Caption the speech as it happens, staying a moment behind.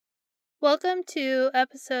Welcome to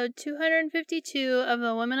episode 252 of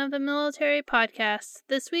the Women of the Military podcast.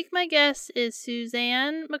 This week, my guest is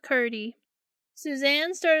Suzanne McCurdy.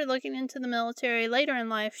 Suzanne started looking into the military later in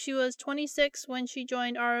life. She was 26 when she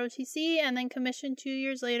joined ROTC and then commissioned 2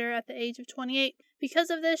 years later at the age of 28.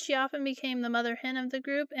 Because of this, she often became the mother hen of the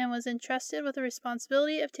group and was entrusted with the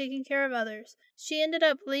responsibility of taking care of others. She ended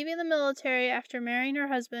up leaving the military after marrying her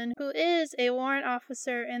husband, who is a warrant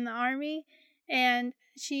officer in the Army, and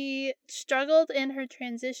she struggled in her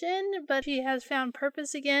transition, but she has found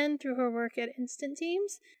purpose again through her work at Instant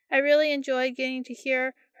Teams. I really enjoyed getting to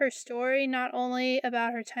hear her story, not only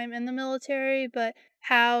about her time in the military, but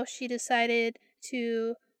how she decided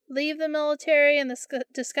to leave the military and the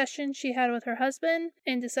discussion she had with her husband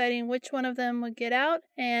and deciding which one of them would get out.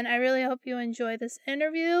 And I really hope you enjoy this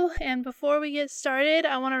interview. And before we get started,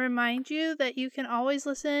 I want to remind you that you can always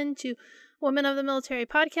listen to Women of the Military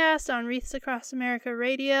podcast on Wreaths Across America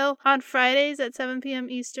Radio on Fridays at 7 p.m.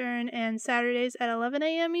 Eastern and Saturdays at 11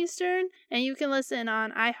 a.m. Eastern. And you can listen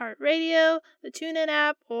on iHeartRadio, the TuneIn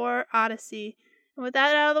app, or Odyssey. And with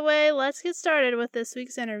that out of the way, let's get started with this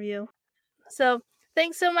week's interview. So,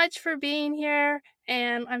 thanks so much for being here,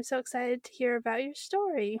 and I'm so excited to hear about your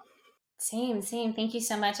story. Same. Thank you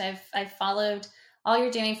so much. I've followed all you're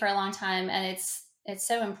doing for a long time, and it's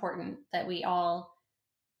so important that we all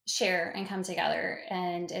share and come together.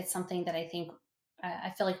 And it's something that I think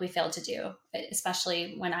I feel like we failed to do,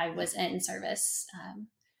 especially when I was in service,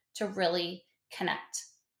 to really connect.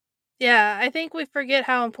 Yeah, I think we forget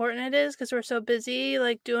how important it is because we're so busy,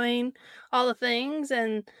 like doing all the things,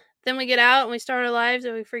 and then we get out and we start our lives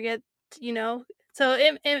and we forget, so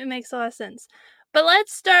it makes a lot of sense. But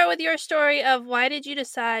let's start with your story of why did you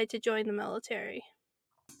decide to join the military?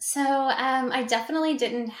 So I definitely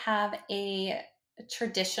didn't have a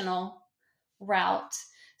traditional route,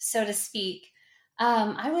 so to speak.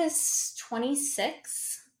 I was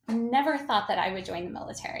 26, never thought that I would join the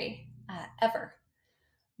military ever.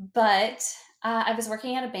 But I was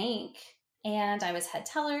working at a bank and I was head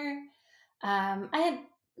teller. I had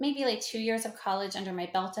maybe like 2 years of college under my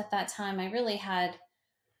belt at that time. I really had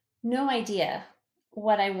no idea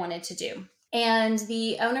what I wanted to do. And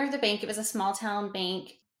the owner of the bank, it was a small town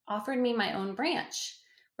bank, offered me my own branch.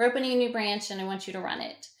 We're opening a new branch and I want you to run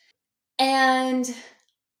it. And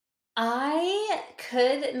I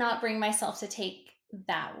could not bring myself to take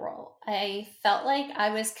that role. I felt like I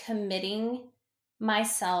was committing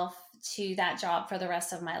myself to that job for the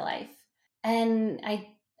rest of my life. And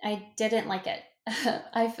I didn't like it.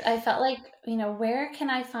 I felt like, where can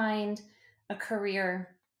I find a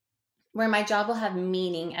career where my job will have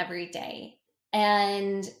meaning every day?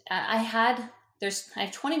 And I have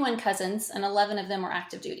 21 cousins and 11 of them were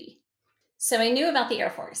active duty. So I knew about the Air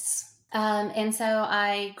Force. And so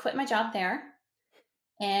I quit my job there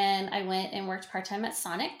and I went and worked part-time at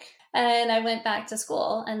Sonic, and I went back to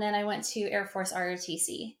school, and then I went to Air Force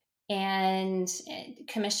ROTC and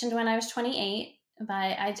commissioned when I was 28.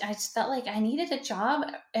 But I just felt like I needed a job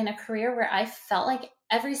and a career where I felt like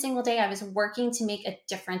every single day I was working to make a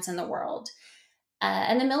difference in the world.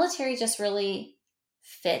 And the military just really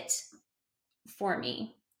fit for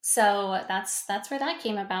me. So that's where that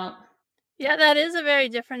came about. Yeah, that is a very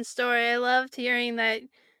different story. I loved hearing that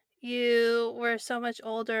you were so much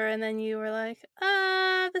older and then you were like,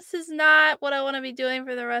 this is not what I want to be doing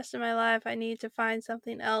for the rest of my life. I need to find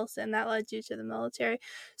something else. And that led you to the military.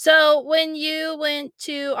 So when you went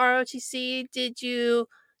to ROTC,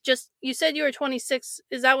 you said you were 26.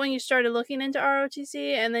 Is that when you started looking into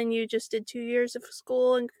ROTC and then you just did 2 years of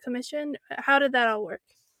school and commission? How did that all work?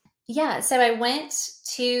 Yeah. So I went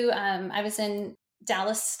to, I was in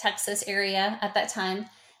Dallas, Texas area at that time.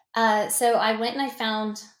 So I went and I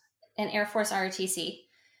found an Air Force ROTC.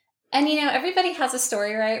 And, everybody has a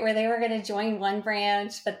story, right? Where they were going to join one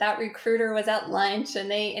branch, but that recruiter was at lunch and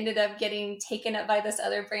they ended up getting taken up by this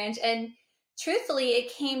other branch. And truthfully,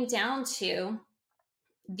 it came down to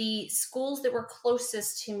the schools that were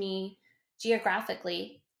closest to me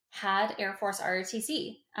geographically had Air Force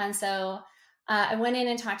ROTC. And so I went in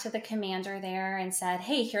and talked to the commander there and said,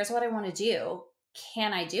 hey, here's what I want to do.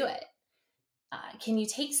 Can I do it? Can you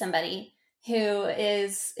take somebody who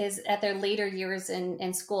is at their later years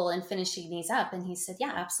in school and finishing these up? And he said,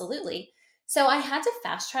 yeah, absolutely. So I had to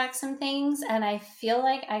fast track some things. And I feel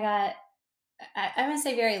like I want to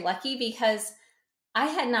say very lucky, because I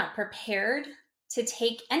had not prepared to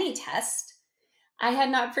take any test. I had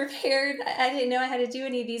not prepared. I didn't know I had to do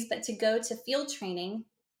any of these, but to go to field training,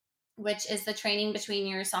 which is the training between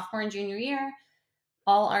your sophomore and junior year.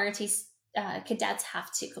 All ROTC cadets have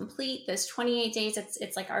to complete those 28 days.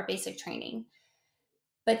 It's like our basic training.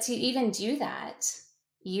 But to even do that,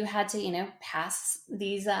 you had to, pass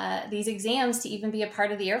these exams to even be a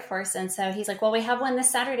part of the Air Force. And so he's like, well, we have one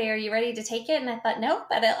this Saturday. Are you ready to take it? And I thought, nope,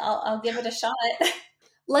 but I'll give it a shot.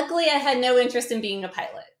 Luckily, I had no interest in being a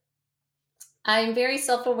pilot. I'm very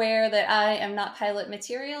self-aware that I am not pilot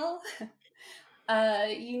material.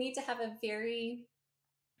 You need to have a very,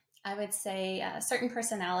 I would say, certain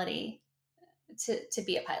personality to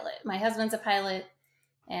be a pilot. My husband's a pilot,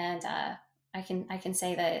 and I can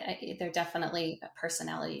say that they're definitely a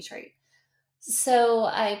personality trait. So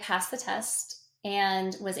I passed the test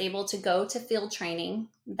and was able to go to field training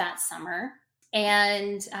that summer.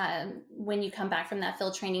 And when you come back from that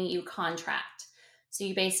field training, you contract. So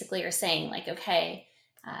you basically are saying, like, okay,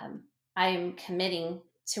 I'm committing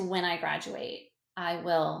to when I graduate, I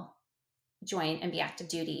will join and be active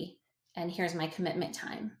duty. And here's my commitment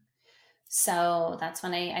time. So that's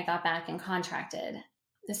when I got back and contracted.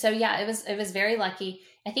 So yeah, it was very lucky.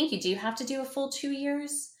 I think you do have to do a full 2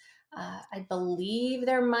 years. I believe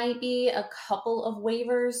there might be a couple of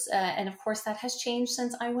waivers, and of course that has changed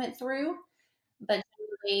since I went through. But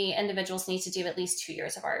generally, individuals need to do at least 2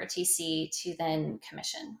 years of ROTC to then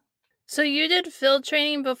commission. So you did field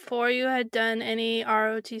training before you had done any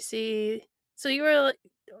ROTC. So you were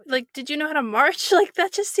like, did you know how to march? Like,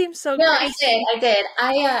 that just seems so No, crazy. I did.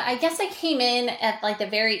 I guess I came in at like the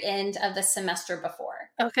very end of the semester before.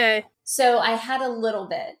 Okay. So I had a little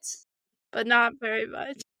bit. But not very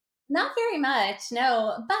much. Not very much,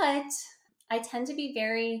 no. But I tend to be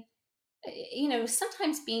very,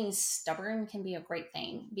 sometimes being stubborn can be a great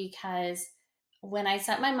thing, because when I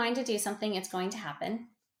set my mind to do something, it's going to happen.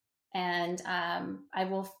 And I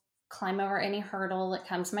will climb over any hurdle that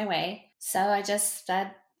comes my way. So I just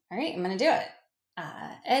said, all right, I'm going to do it.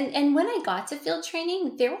 And when I got to field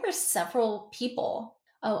training, there were several people.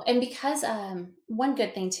 Oh, and because one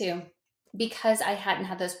good thing too, because I hadn't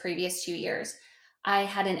had those previous 2 years, I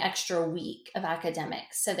had an extra week of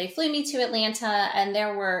academics. So they flew me to Atlanta, and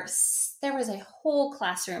there was a whole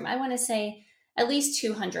classroom. I want to say at least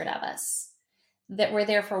 200 of us that were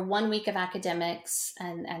there for 1 week of academics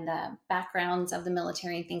and the backgrounds of the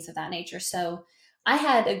military and things of that nature. So I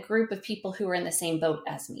had a group of people who were in the same boat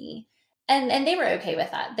as me, and they were okay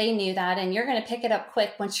with that. They knew that, and you're going to pick it up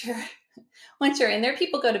quick once you're in there.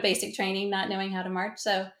 People go to basic training not knowing how to march,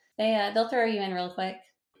 so they'll throw you in real quick.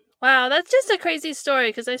 Wow, that's just a crazy story,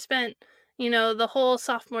 because I spent, the whole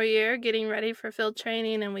sophomore year getting ready for field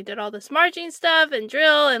training, and we did all this marching stuff and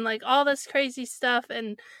drill and like all this crazy stuff,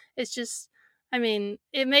 and it's just, I mean,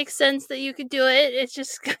 it makes sense that you could do it. It's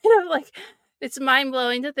just kind of like, it's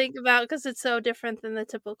mind-blowing to think about because it's so different than the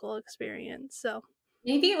typical experience. So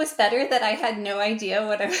Maybe it was better that I had no idea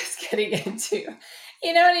what I was getting into.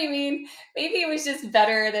 You know what I mean? Maybe it was just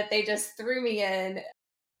better that they just threw me in.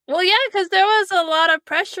 well, yeah, because there was a lot of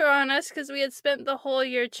pressure on us because we had spent the whole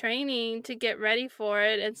year training to get ready for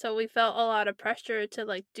it, and so we felt a lot of pressure to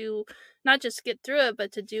like do, not just get through it,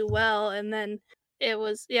 but to do well. And then it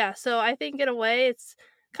was, yeah. So I think in a way, it's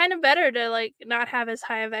kind of better to like not have as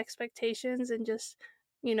high of expectations and just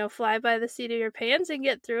fly by the seat of your pants and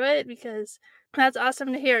get through it, because that's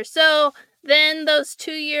awesome to hear. So then those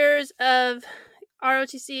 2 years of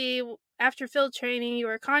ROTC after field training, you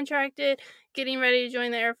were contracted, getting ready to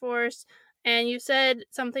join the Air Force, and you said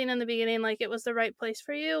something in the beginning like it was the right place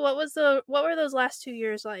for you. What were those last 2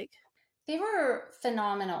 years like? They were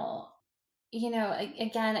phenomenal.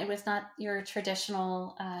 Again, it was not your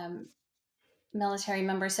traditional military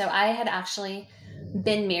member. So I had actually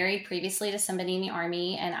been married previously to somebody in the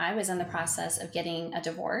Army, and I was in the process of getting a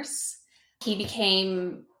divorce. He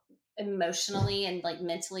became emotionally and like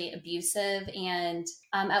mentally abusive, and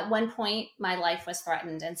at one point my life was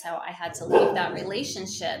threatened, and so I had to leave that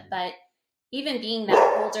relationship. But even being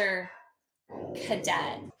that older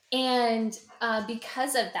cadet, and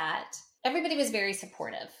because of that, everybody was very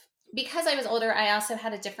supportive. Because I was older, I also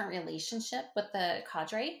had a different relationship with the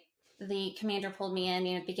cadre. The commander pulled me in,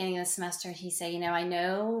 at the beginning of the semester. He said, I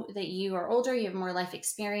know that you are older, you have more life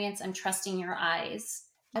experience. I'm trusting your eyes.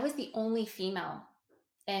 I was the only female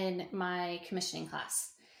in my commissioning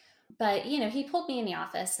class. But, he pulled me in the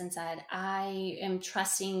office and said, I am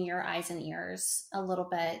trusting your eyes and ears a little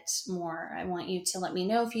bit more. I want you to let me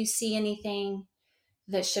know if you see anything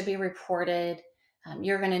that should be reported.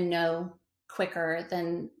 You're going to know quicker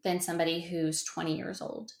than somebody who's 20 years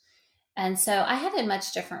old. And so I had a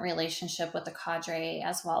much different relationship with the cadre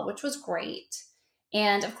as well, which was great.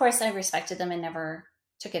 And of course, I respected them and never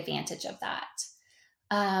took advantage of that.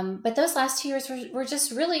 But those last 2 years were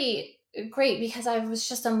just really great, because I was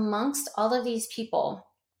just amongst all of these people,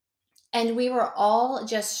 and we were all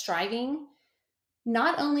just striving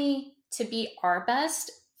not only to be our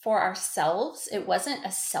best for ourselves. It wasn't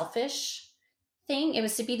a selfish thing. It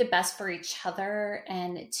was to be the best for each other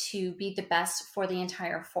and to be the best for the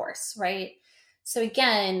entire force, right? So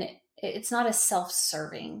again, it's not a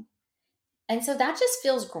self-serving. And so that just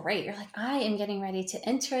feels great. You're like, I am getting ready to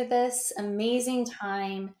enter this amazing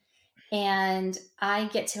time and I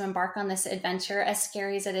get to embark on this adventure, as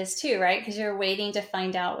scary as it is too, right? Because you're waiting to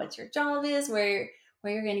find out what your job is, where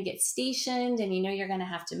you're going to get stationed, and you know you're going to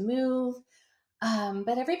have to move.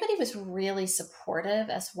 But everybody was really supportive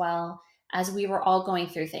as well as we were all going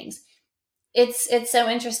through things. It's so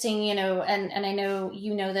interesting, you know, and I know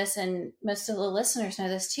you know this, and most of the listeners know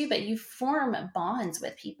this too. But you form bonds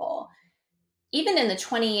with people, even in the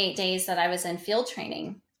 28 days that I was in field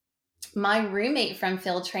training. My roommate from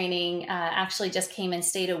field training actually just came and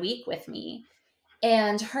stayed a week with me,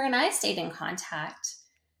 and her and I stayed in contact.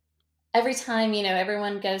 Every time, you know,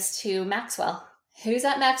 everyone goes to Maxwell. Who's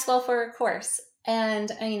at Maxwell for a course?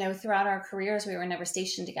 And, you know, throughout our careers, we were never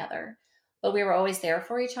stationed together, but we were always there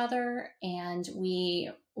for each other. And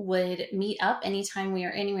we would meet up anytime we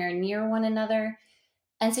were anywhere near one another.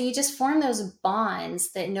 And so you just form those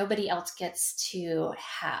bonds that nobody else gets to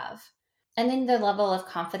have. And then the level of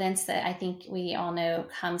confidence that I think we all know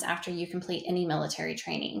comes after you complete any military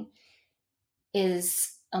training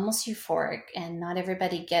is almost euphoric, and not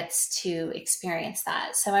everybody gets to experience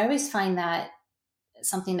that. So I always find that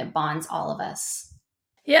something that bonds all of us.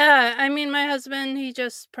 Yeah, I mean, my husband, he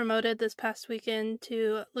just promoted this past weekend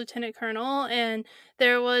to lieutenant colonel, and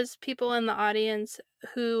there was people in the audience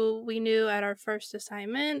who we knew at our first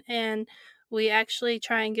assignment, and we actually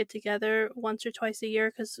try and get together once or twice a year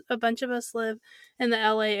because a bunch of us live in the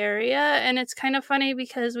LA area, and it's kind of funny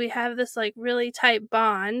because we have this like really tight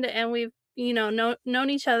bond, and we've known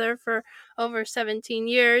each other for over 17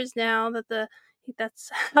 years now. That's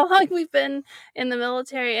how long we've been in the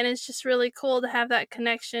military, and it's just really cool to have that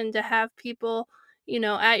connection, to have people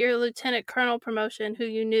at your lieutenant colonel promotion who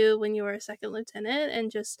you knew when you were a second lieutenant,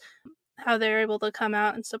 and just how they're able to come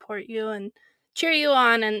out and support you and cheer you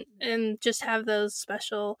on, and just have those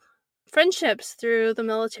special friendships through the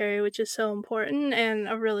military, which is so important and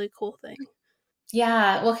a really cool thing.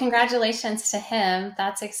 Yeah, well, congratulations to him.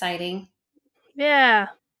 That's exciting. Yeah,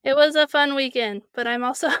 it was a fun weekend, but I'm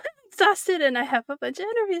also exhausted and I have a bunch of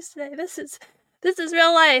interviews today. This is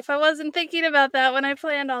real life. I wasn't thinking about that when I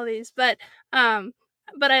planned all these, um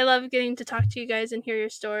but I love getting to talk to you guys and hear your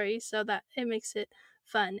stories, so that it makes it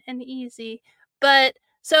fun and easy. But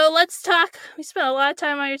so let's talk. We spent a lot of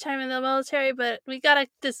time on your time in the military, but we got to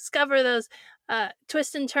discover those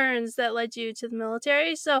twists and turns that led you to the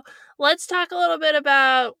military. So let's talk a little bit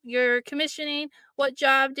about your commissioning. What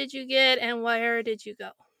job did you get and where did you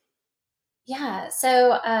go? Yeah,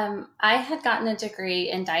 so I had gotten a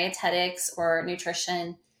degree in dietetics or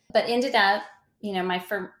nutrition, but ended up, you know, my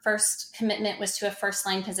first commitment was to a first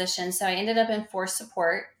line position. So I ended up in force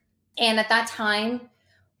support. And at that time,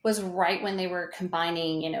 was right when they were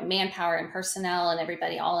combining, you know, manpower and personnel and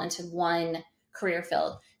everybody all into one career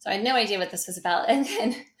field. So I had no idea what this was about. And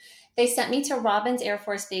then they sent me to Robins Air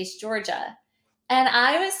Force Base, Georgia. And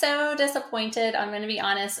I was so disappointed. I'm going to be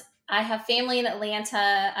honest. I have family in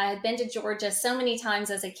Atlanta. I had been to Georgia so many times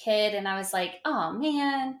as a kid. And I was like, oh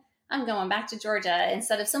man, I'm going back to Georgia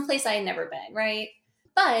instead of someplace I had never been, right?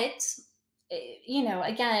 But, you know,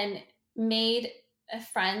 again, made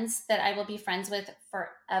friends that I will be friends with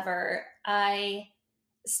forever. I,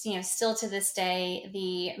 you know, still to this day,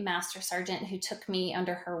 the master sergeant who took me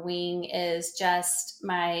under her wing is just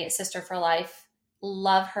my sister for life.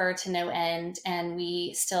 Love her to no end, and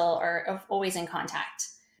we still are always in contact.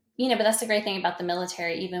 You know, but that's the great thing about the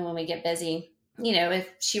military, even when we get busy. You know, if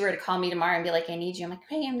she were to call me tomorrow and be like, I need you, I'm like,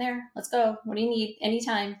 hey, I'm there. Let's go. What do you need?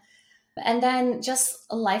 Anytime. And then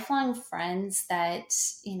just lifelong friends that,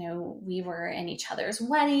 you know, we were in each other's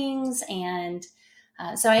weddings. And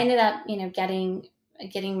so I ended up, you know,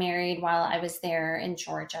 getting married while I was there in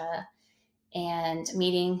Georgia, and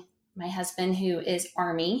meeting my husband, who is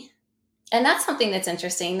Army. And that's something that's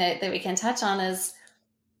interesting that we can touch on, is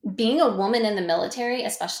being a woman in the military,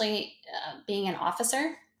 especially being an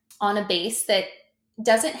officer on a base that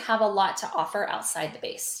doesn't have a lot to offer outside the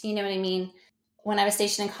base. You know what I mean? When I was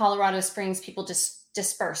stationed in Colorado Springs, people just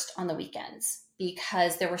dispersed on the weekends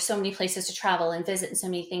because there were so many places to travel and visit and so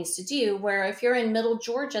many things to do. Where if you're in middle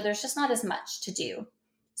Georgia, there's just not as much to do.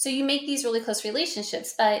 So you make these really close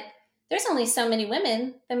relationships, but there's only so many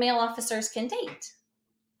women the male officers can date.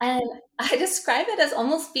 And I describe it as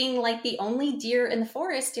almost being like the only deer in the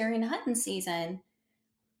forest during hunting season.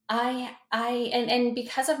 And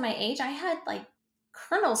because of my age, I had like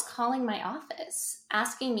colonels calling my office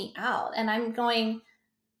asking me out, and I'm going,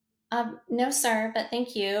 No, sir, but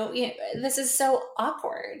thank you. This is so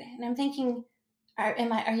awkward. And I'm thinking, are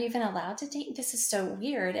you even allowed to date? This is so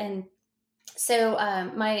weird. And so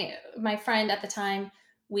my friend at the time,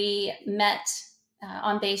 we met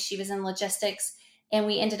on base. She was in logistics, and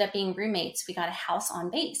we ended up being roommates. We got a house on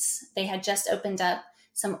base. They had just opened up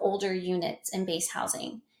some older units in base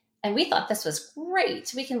housing, and we thought this was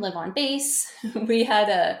great. We can live on base. We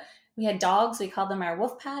had dogs. We called them our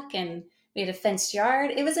wolf pack, and we had a fenced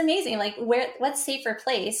yard. It was amazing. Like, what safer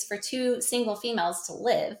place for two single females to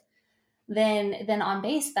live than on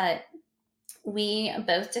base? But we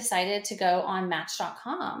both decided to go on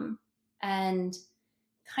Match.com and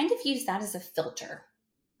kind of use that as a filter.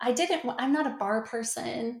 I'm not a bar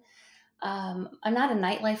person. I'm not a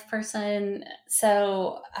nightlife person.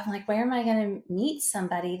 So I'm like, where am I going to meet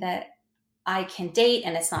somebody that I can date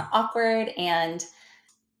and it's not awkward? And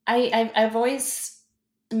I've always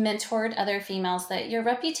mentored other females that your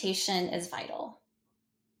reputation is vital.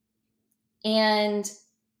 And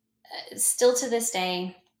still to this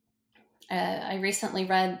day, I recently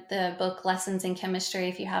read the book Lessons in Chemistry.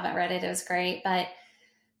 If you haven't read it, it was great. But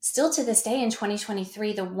still to this day in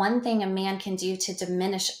 2023, the one thing a man can do to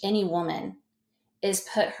diminish any woman is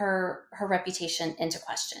put her reputation into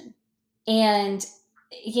question. And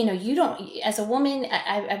you don't, as a woman,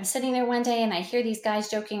 I'm sitting there one day and I hear these guys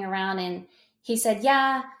joking around, and he said,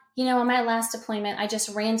 yeah, on my last deployment, I just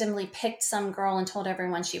randomly picked some girl and told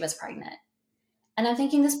everyone she was pregnant. And I'm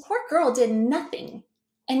thinking, this poor girl did nothing.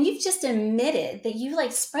 And you've just admitted that you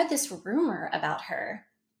spread this rumor about her.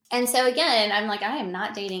 And so again, I'm like, I am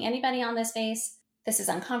not dating anybody on this base. This is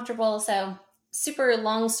uncomfortable. So super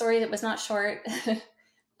long story that was not short.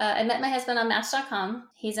 I met my husband on Match.com.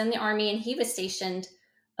 He's in the Army, and he was stationed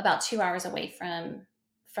about 2 hours away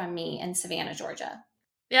from me in Savannah, Georgia.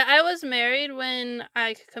 Yeah, I was married when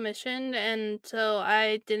I commissioned, and so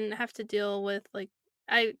I didn't have to deal with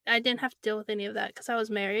I didn't have to deal with any of that because I was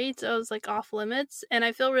married, so I was off limits, and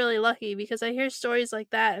I feel really lucky because I hear stories like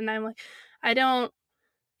that, and I'm like, I don't,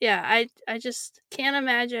 yeah, I just can't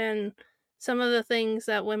imagine some of the things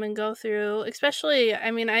that women go through. Especially,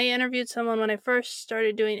 I mean, I interviewed someone when I first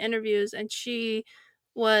started doing interviews, and she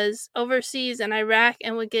was overseas in Iraq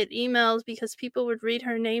and would get emails because people would read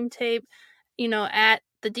her name tape, at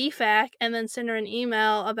the DFAC and then send her an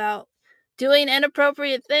email about doing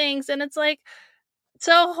inappropriate things. And it's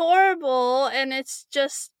so horrible. And it's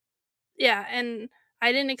just, yeah. And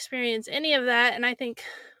I didn't experience any of that. And I think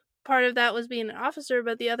part of that was being an officer,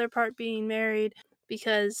 but the other part being married,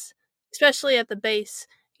 because especially at the base,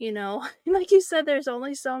 like you said, there's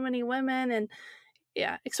only so many women. And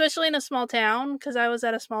yeah, especially in a small town, because I was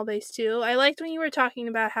at a small base too. I liked when you were talking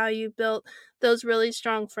about how you built those really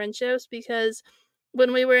strong friendships, because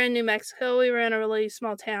when we were in New Mexico, we were in a really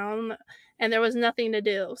small town and there was nothing to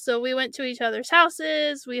do. So we went to each other's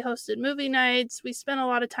houses, we hosted movie nights, we spent a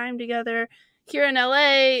lot of time together. Here in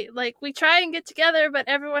LA, we try and get together, but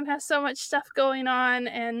everyone has so much stuff going on,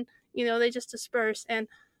 and they just disperse. And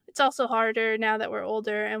it's also harder now that we're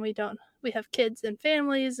older and we have kids and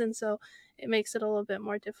families, and so it makes it a little bit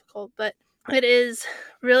more difficult. But it is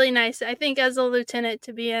really nice, I think, as a lieutenant,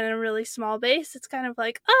 to be in a really small base. It's kind of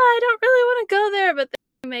like, oh, I don't really want to go there, but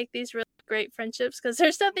they make these really great friendships because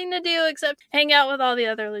there's nothing to do except hang out with all the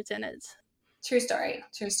other lieutenants. True story.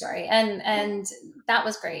 And that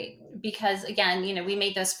was great because, again, we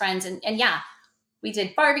made those friends, and yeah, we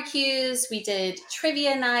did barbecues, we did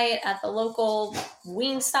trivia night at the local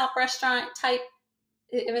Wingstop restaurant type.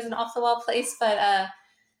 It was an off the wall place, but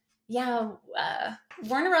yeah,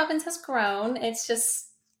 Warner Robins has grown. It's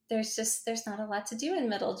just there's not a lot to do in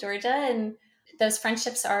Middle Georgia, and those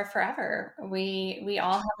friendships are forever. We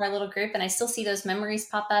all have our little group, and I still see those memories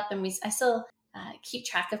pop up, and I still keep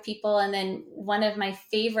track of people. And then one of my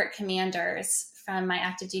favorite commanders from my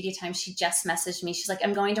active duty time, she just messaged me. She's like,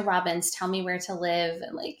 I'm going to Robins. Tell me where to live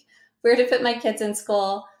and where to put my kids in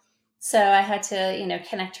school. So I had to,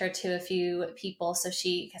 connect her to a few people. So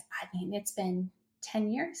it's been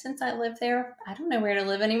 10 years since I lived there. I don't know where to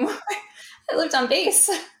live anymore. I lived on base.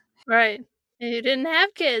 Right. And you didn't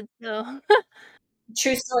have kids, so.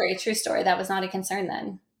 True story. That was not a concern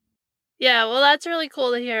then. Yeah, well, that's really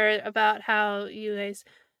cool to hear about how you guys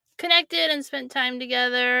connected and spent time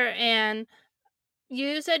together. And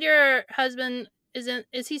you said your husband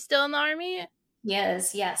is he still in the Army?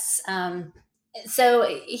 Yes.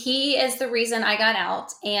 So he is the reason I got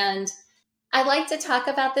out. And I like to talk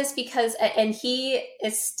about this because, and he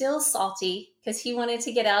is still salty because he wanted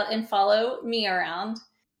to get out and follow me around.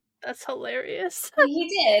 That's hilarious. He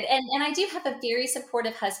did. And I do have a very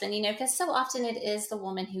supportive husband, because so often it is the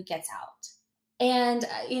woman who gets out. And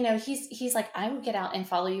he's like, I would get out and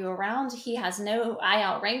follow you around. I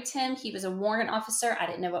outranked him. He was a warrant officer. I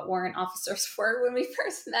didn't know what warrant officers were when we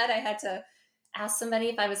first met. I had to ask somebody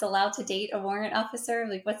if I was allowed to date a warrant officer,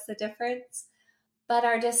 like what's the difference. But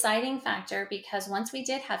our deciding factor, because once we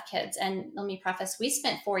did have kids, and let me preface, we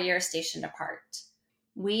spent 4 years stationed apart.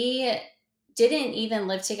 We didn't even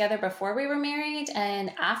live together before we were married.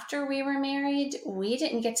 And after we were married, we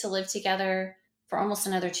didn't get to live together for almost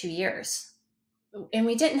another 2 years. And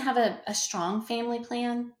we didn't have a strong family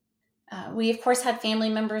plan. We, of course, had family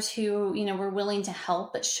members who, were willing to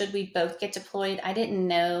help, but should we both get deployed, I didn't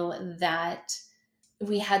know that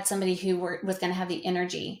we had somebody who was going to have the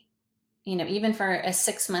energy, even for a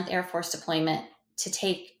 6-month Air Force deployment, to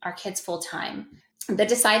take our kids full time. The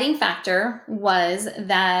deciding factor was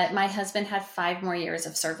that my husband had 5 more years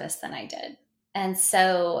of service than I did. And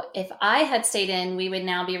so if I had stayed in, we would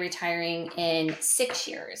now be retiring in 6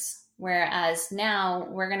 years, whereas now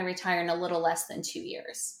we're going to retire in a little less than 2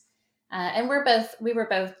 years. And we were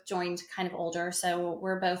both joined kind of older, so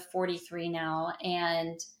we're both 43 now,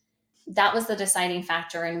 and that was the deciding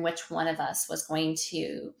factor in which one of us was going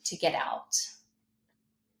to get out.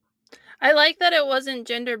 I like that it wasn't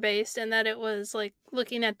gender based and that it was like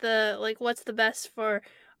looking at the what's the best for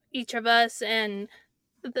each of us, and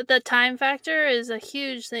the time factor is a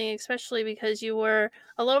huge thing, especially because you were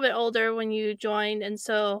a little bit older when you joined, and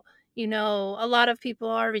so a lot of people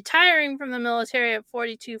are retiring from the military at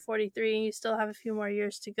 42, 43, and you still have a few more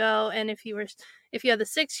years to go. And if you had the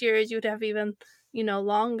 6 years, you would have even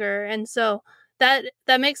longer. And so that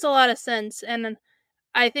makes a lot of sense. And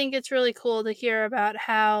I think it's really cool to hear about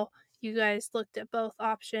how you guys looked at both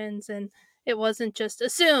options and it wasn't just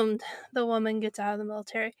assumed the woman gets out of the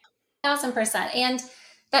military. 1,000%. And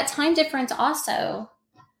that time difference also,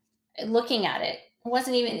 looking at it,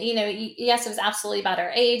 wasn't even, yes, it was absolutely about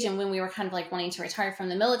our age and when we were kind of like wanting to retire from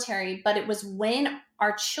the military, but it was when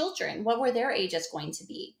our children, what were their ages going to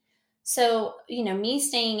be? So, me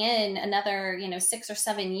staying in another, 6 or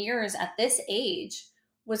 7 years at this age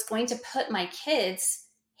was going to put my kids,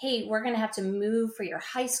 hey, we're going to have to move for your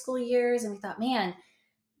high school years. And we thought, man,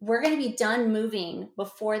 we're going to be done moving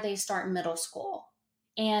before they start middle school.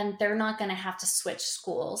 And they're not going to have to switch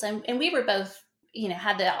schools. And we were both,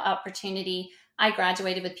 had the opportunity. I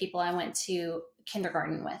graduated with people I went to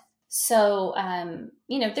kindergarten with. So,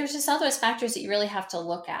 there's just all those factors that you really have to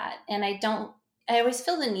look at. And I always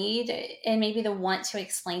feel the need and maybe the want to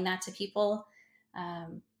explain that to people.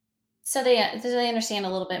 So they understand a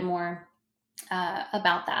little bit more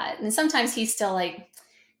about that. And sometimes he's still like,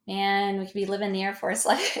 man, we could be living the Air Force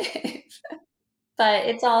life. But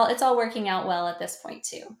it's all working out well at this point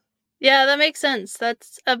too. Yeah, that makes sense.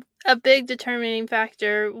 That's a big determining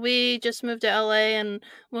factor. We just moved to LA, and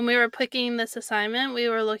when we were picking this assignment, we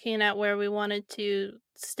were looking at where we wanted to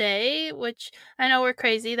stay, which I know we're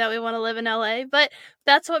crazy that we want to live in LA, but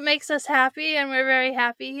that's what makes us happy, and we're very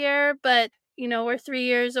happy here. But we're 3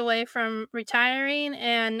 years away from retiring,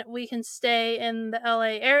 and we can stay in the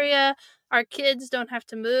LA area. Our kids don't have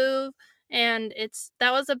to move, and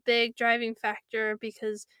that was a big driving factor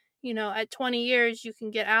because at 20 years, you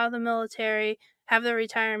can get out of the military, have the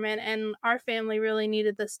retirement, and our family really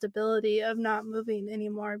needed the stability of not moving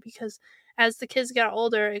anymore because as the kids got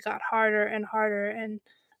older, it got harder and harder. And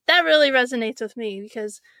that really resonates with me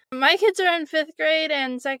because my kids are in 5th grade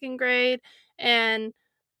and 2nd grade, and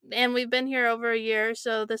we've been here over a year,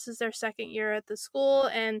 so this is their 2nd year at the school,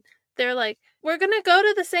 and they're like, we're going to go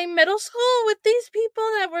to the same middle school with these people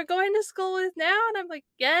that we're going to school with now. And I'm like,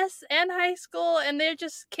 yes, and high school. And they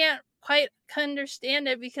just can't quite understand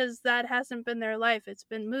it because that hasn't been their life. It's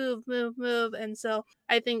been move, move, move. And so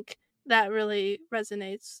I think that really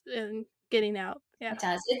resonates in getting out. Yeah. It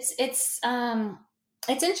does.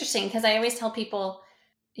 It's interesting because I always tell people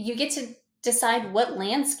you get to decide what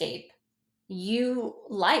landscape you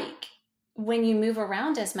like when you move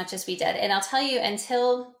around as much as we did. And I'll tell you,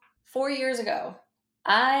 until 4 years ago,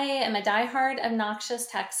 I am a diehard, obnoxious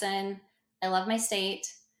Texan. I love my state.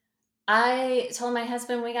 I told my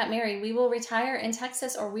husband when we got married, we will retire in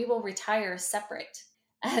Texas or we will retire separate.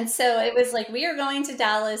 And so it was like, we are going to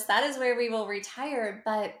Dallas. That is where we will retire.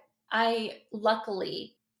 But I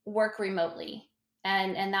luckily work remotely.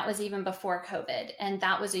 And that was even before COVID. And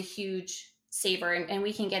that was a huge saver. And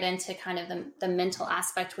we can get into kind of the mental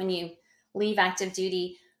aspect when you leave active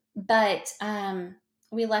duty. But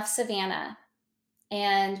we left Savannah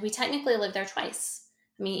and we technically lived there twice.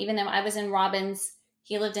 I mean, even though I was in Robbins,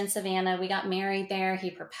 he lived in Savannah. We got married there.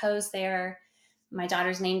 He proposed there. My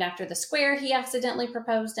daughter's named after the square he accidentally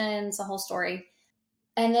proposed in. It's a whole story.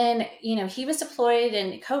 And then, he was deployed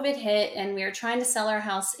and COVID hit and we were trying to sell our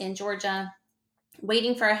house in Georgia.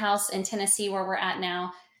 waiting for a house in Tennessee where we're at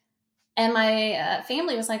now. And my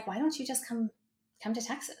family was like, why don't you just come to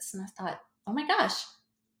Texas? And I thought, oh my gosh,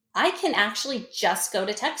 I can actually just go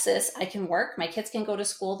to Texas. I can work. My kids can go to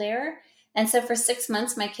school there. And so for 6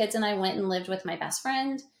 months, my kids and I went and lived with my best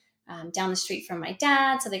friend down the street from my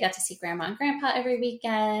dad. So they got to see grandma and grandpa every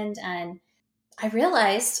weekend. And I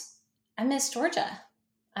realized I miss Georgia.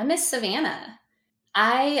 I miss Savannah.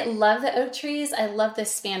 I love the oak trees. I love the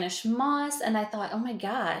Spanish moss. And I thought, oh my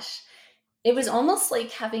gosh, it was almost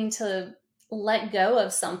like having to let go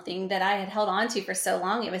of something that I had held on to for so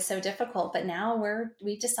long. It was so difficult. But now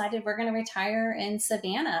we've decided we're going to retire in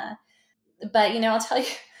Savannah. But I'll tell you,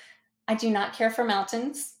 I do not care for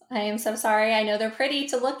mountains. I am so sorry. I know they're pretty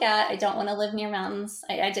to look at. I don't want to live near mountains.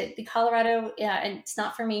 I did the Colorado. Yeah, and it's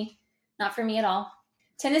not for me. Not for me at all.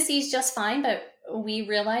 Tennessee's just fine, but we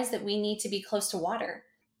realized that we need to be close to water.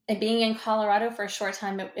 And being in Colorado for a short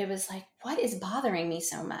time, it was like, what is bothering me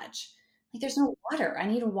so much? Like, there's no water. I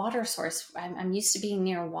need a water source. I'm used to being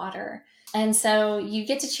near water. And so you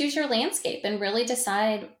get to choose your landscape and really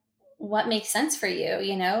decide what makes sense for you,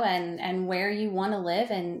 and where you want to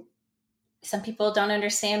live. And some people don't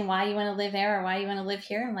understand why you want to live there or why you want to live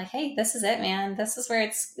here. I'm like, hey, this is it, man. This is where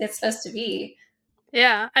it's supposed to be.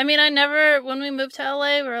 Yeah. I mean, when we moved to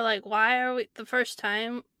LA, we were like, why are we, the first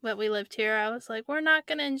time that we lived here, I was like, we're not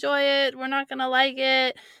going to enjoy it. We're not going to like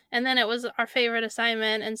it. And then it was our favorite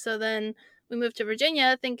assignment. And so then we moved to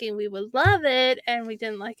Virginia thinking we would love it, and we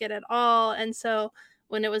didn't like it at all. And so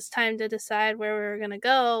when it was time to decide where we were going to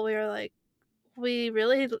go, we were like, we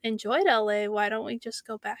really enjoyed LA. Why don't we just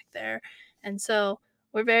go back there? And so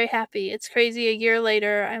we're very happy. It's crazy. A year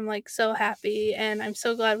later, I'm like so happy, and I'm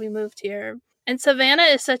so glad we moved here. And Savannah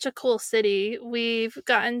is such a cool city. We've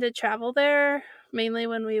gotten to travel there mainly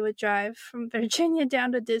when we would drive from Virginia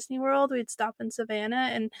down to Disney World. We'd stop in Savannah,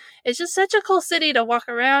 and it's just such a cool city to walk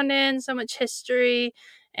around in, so much history,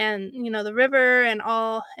 and the river and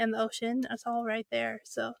the ocean, it's all right there.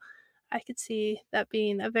 So I could see that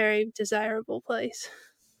being a very desirable place.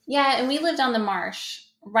 Yeah, and we lived on the marsh,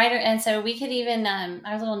 right? And so we could even,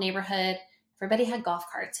 our little neighborhood, everybody had golf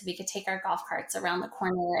carts. So we could take our golf carts around the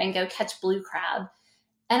corner and go catch blue crab.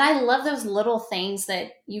 And I love those little things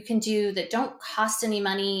that you can do that don't cost any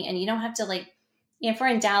money, and you don't have to if we're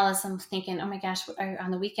in Dallas, I'm thinking, oh my gosh,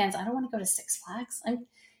 on the weekends, I don't want to go to Six Flags.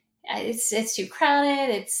 It's too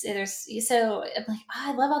crowded. So I'm like,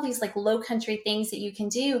 I love all these like low country things that you can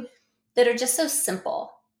do that are just so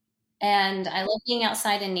simple. And I love being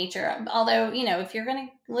outside in nature. Although, if you're going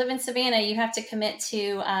to live in Savannah, you have to commit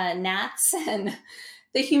to gnats and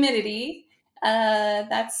the humidity.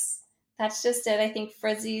 That's just it. I think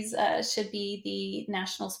Frizzies should be the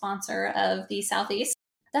national sponsor of the Southeast.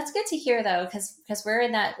 That's good to hear, though, because we're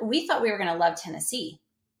in that. We thought we were going to love Tennessee,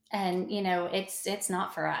 and it's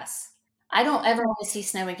not for us. I don't ever want to see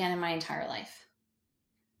snow again in my entire life.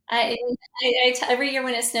 Every year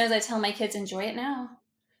when it snows, I tell my kids, enjoy it now.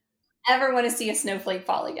 Ever want to see a snowflake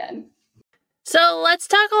fall again. So let's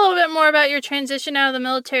talk a little bit more about your transition out of the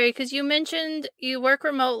military, because you mentioned you work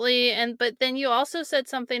remotely, but then you also said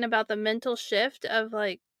something about the mental shift of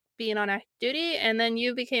like being on active duty, and then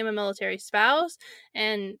you became a military spouse,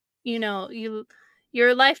 and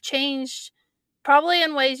your life changed probably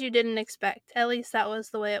in ways you didn't expect. At least that was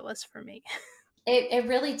the way it was for me. It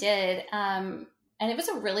really did. And it was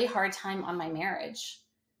a really hard time on my marriage.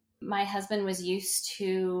 My husband was used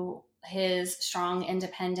to his strong,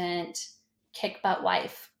 independent, kick butt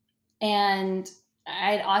wife. And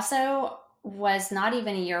I also was not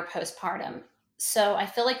even a year postpartum. So I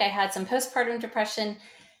feel like I had some postpartum depression,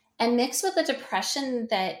 and mixed with the depression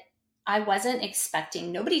that I wasn't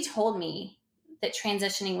expecting. Nobody told me that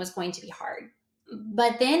transitioning was going to be hard.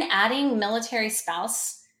 But then adding military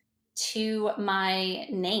spouse to my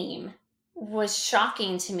name was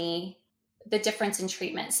shocking to me, the difference in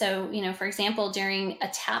treatment. So, for example, during a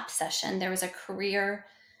TAP session, there was a career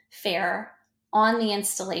fair on the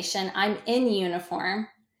installation. I'm in uniform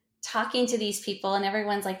talking to these people, and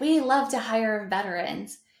everyone's like, we love to hire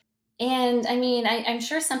veterans. And I mean, I'm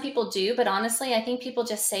sure some people do, but honestly, I think people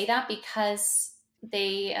just say that because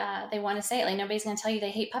they want to say it. Like, nobody's going to tell you they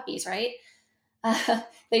hate puppies, right?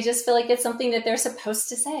 They just feel like it's something that they're supposed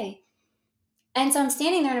to say. And so I'm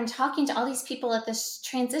standing there and I'm talking to all these people at this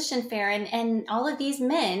transition fair, and all of these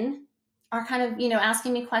men are kind of,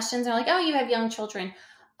 asking me questions. They're like, oh, you have young children.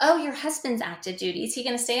 Oh, your husband's active duty. Is he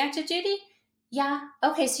going to stay active duty? Yeah.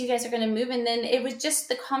 Okay. So you guys are going to move. And then it was just,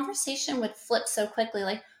 the conversation would flip so quickly.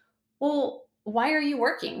 Like, well, why are you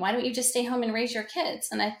working? Why don't you just stay home and raise your kids?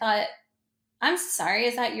 And I thought, I'm sorry,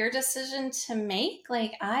 is that your decision to make?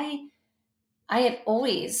 Like, I I've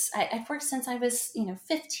worked since I was,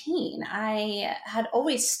 15. I had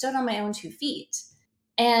always stood on my own 2 feet.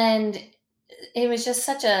 And it was just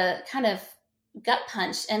such a kind of gut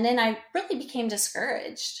punch. And then I really became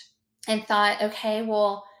discouraged and thought, okay,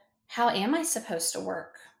 well, how am I supposed to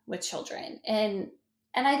work with children? And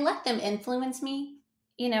I let them influence me,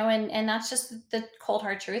 and that's just the cold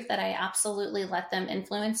hard truth, that I absolutely let them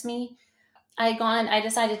influence me. I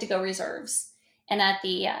decided to go reserves. And at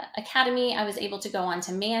the academy, I was able to go on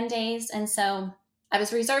to man days. And so I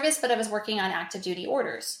was reservist, but I was working on active duty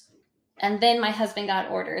orders. And then my husband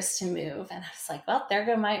got orders to move. And I was like, well, there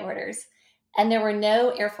go my orders. And there were no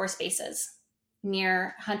Air Force bases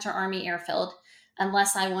near Hunter Army Airfield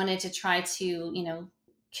unless I wanted to try to,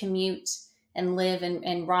 commute and live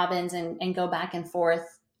in Robbins and go back and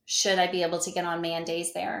forth, should I be able to get on man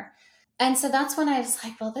days there. And so that's when I was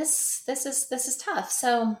like, well, this is tough.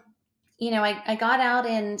 So, I got out,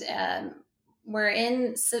 and we're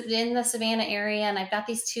in the Savannah area, and I've got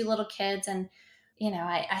these 2 little kids, and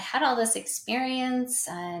I had all this experience,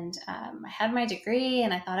 and I had my degree,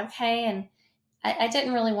 and I thought, okay, and I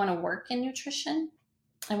didn't really want to work in nutrition.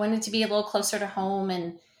 I wanted to be a little closer to home,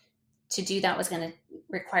 and to do that was going to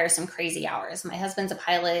require some crazy hours. My husband's a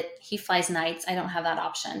pilot; he flies nights. I don't have that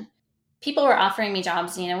option. People were offering me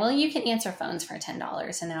jobs, well, you can answer phones for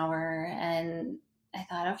 $10 an hour. And I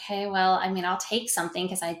thought, okay, well, I mean, I'll take something,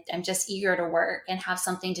 because I'm just eager to work and have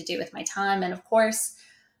something to do with my time. And of course,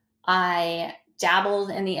 I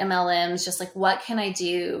dabbled in the MLMs, just like, what can I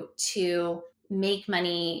do to make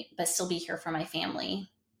money but still be here for my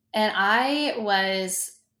family? And I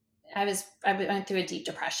went through a deep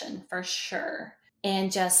depression for sure.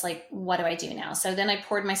 And just like, what do I do now? So then I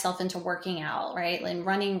poured myself into working out, right? And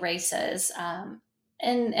running races,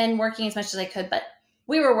 and working as much as I could. But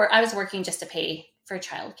I was working just to pay for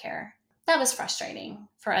childcare. That was frustrating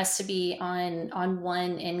for us to be on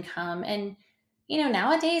one income. And,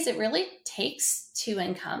 nowadays it really takes 2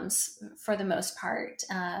 incomes for the most part.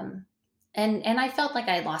 And I felt like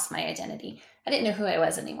I had lost my identity. I didn't know who I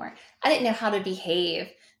was anymore. I didn't know how to behave.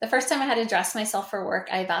 The first time I had to dress myself for work,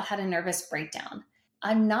 I about had a nervous breakdown.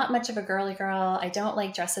 I'm not much of a girly girl. I don't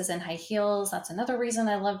like dresses and high heels. That's another reason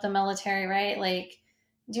I love the military, right? Like,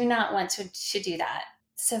 do not want to do that.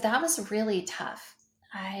 So that was really tough.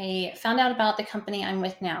 I found out about the company I'm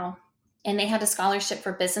with now, and they had a scholarship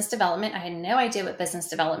for business development. I had no idea what business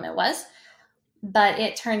development was, but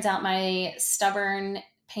it turns out my stubborn,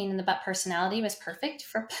 pain in the butt personality was perfect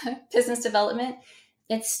for business development.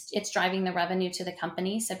 It's driving the revenue to the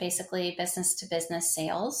company. So basically business to business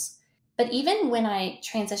sales. But even when I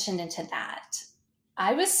transitioned into that,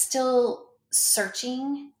 I was still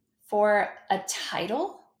searching for a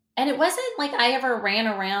title. And it wasn't like I ever ran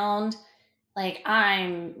around like,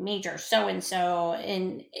 I'm Major so and so,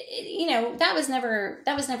 and that was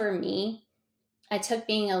never me. I took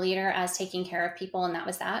being a leader as taking care of people, and that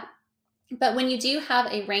was that. But when you do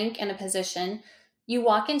have a rank and a position, you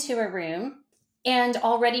walk into a room, and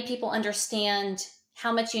already people understand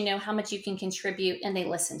how much you know, how much you can contribute, and they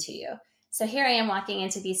listen to you. So here I am walking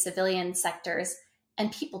into these civilian sectors,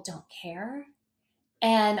 and people don't care.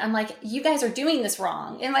 And I'm like, you guys are doing this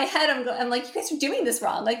wrong. In my head, I'm like, you guys are doing this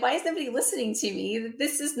wrong. Like, why is nobody listening to me?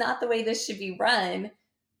 This is not the way this should be run.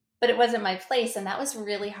 But it wasn't my place. And that was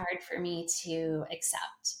really hard for me to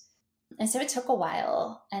accept. And so it took a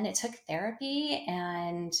while, and it took therapy,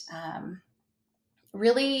 and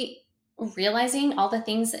really realizing all the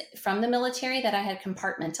things from the military that I had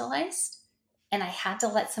compartmentalized. And I had to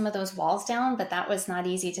let some of those walls down, but that was not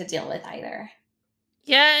easy to deal with either.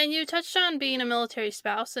 Yeah, and you touched on being a military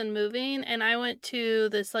spouse and moving, and I went to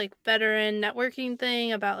this like veteran networking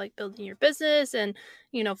thing about like building your business and,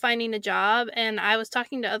 finding a job, and I was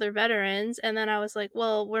talking to other veterans, and then I was like,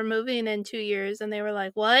 "Well, we're moving in 2 years." And they were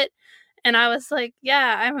like, "What?" And I was like,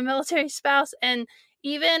 "Yeah, I'm a military spouse." And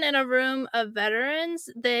even in a room of veterans,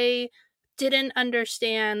 they didn't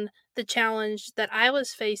understand the challenge that I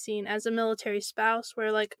was facing as a military spouse,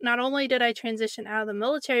 where like not only did I transition out of the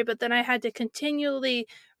military, but then I had to continually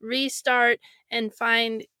restart and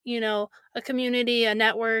find, a community, a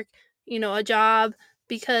network, a job,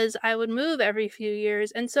 because I would move every few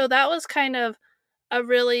years. And so that was kind of a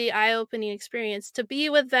really eye-opening experience to be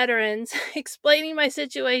with veterans explaining my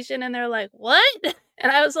situation, and they're like, "What?"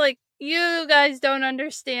 And I was like, "You guys don't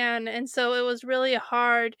understand." And so it was really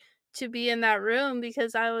hard to be in that room,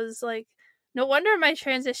 because I was like, no wonder my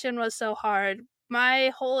transition was so hard.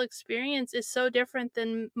 My whole experience is so different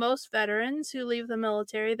than most veterans who leave the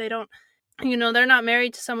military. They don't, they're not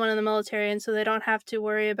married to someone in the military, and so they don't have to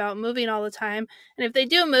worry about moving all the time. And if they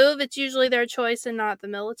do move, it's usually their choice and not the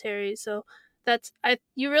military. So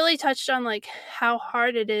you really touched on like how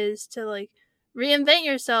hard it is to like reinvent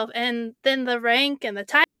yourself, and then the rank and the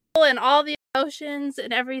title and all the emotions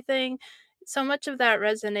and everything. So much of that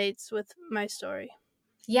resonates with my story.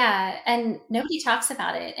 Yeah, and nobody talks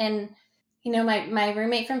about it. And my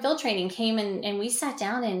roommate from field training came and we sat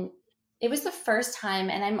down, and it was the first time,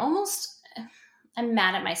 and I'm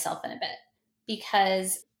mad at myself in a bit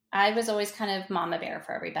because I was always kind of mama bear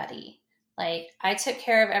for everybody. Like I took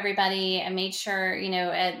care of everybody. I made sure, in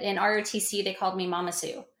ROTC they called me Mama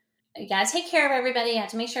Sue. You gotta take care of everybody. You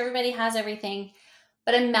have to make sure everybody has everything.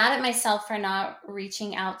 But I'm mad at myself for not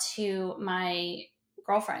reaching out to my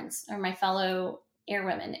girlfriends or my fellow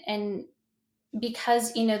airwomen. And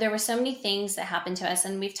because, there were so many things that happened to us,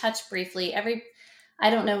 and we've touched briefly I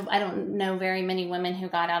don't know very many women who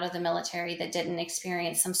got out of the military that didn't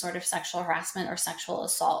experience some sort of sexual harassment or sexual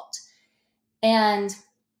assault. And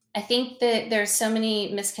I think that there's so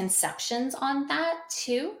many misconceptions on that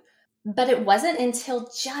too. But it wasn't until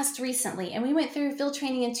just recently, and we went through field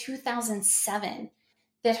training in 2007,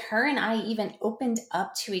 that her and I even opened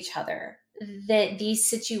up to each other that these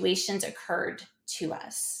situations occurred to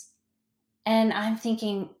us. And I'm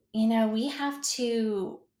thinking, we have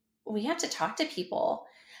to talk to people.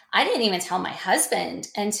 I didn't even tell my husband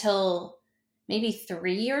until maybe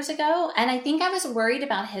 3 years ago. And I think I was worried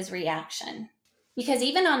about his reaction because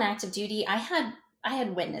even on active duty, I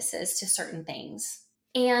had witnesses to certain things.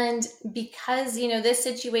 And because, this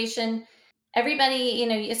situation, everybody,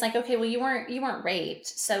 it's like, okay, well, you weren't raped.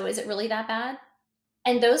 So is it really that bad?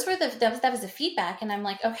 And that was the feedback. And I'm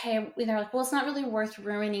like, okay, they're like, well, it's not really worth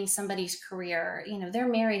ruining somebody's career. They're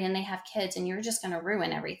married and they have kids and you're just going to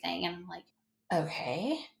ruin everything. And I'm like,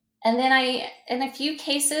 okay. And then in a few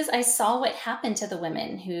cases, I saw what happened to the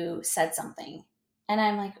women who said something. And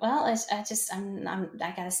I'm like, well, I got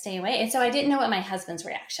to stay away. And so I didn't know what my husband's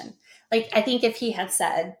reaction. Like, I think if he had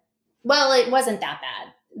said, well, it wasn't that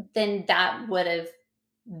bad, then that would have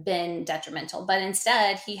been detrimental. But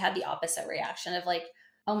instead, he had the opposite reaction of like,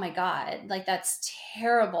 oh my God, like that's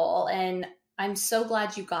terrible. And I'm so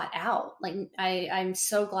glad you got out. Like, I'm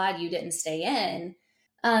so glad you didn't stay in.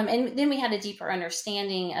 And then we had a deeper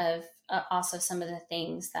understanding of also some of the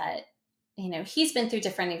things that, he's been through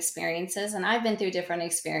different experiences and I've been through different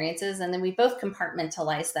experiences. And then we both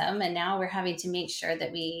compartmentalize them. And now we're having to make sure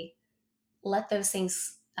that we let those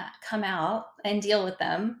things come out and deal with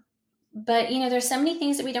them. But, there's so many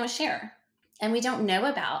things that we don't share and we don't know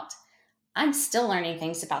about. I'm still learning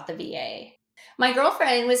things about the VA. My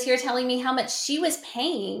girlfriend was here telling me how much she was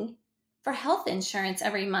paying for health insurance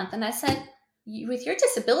every month. And I said, with your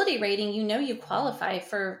disability rating, you qualify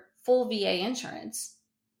for full VA insurance.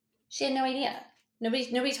 She had no idea.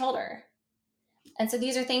 Nobody told her. And so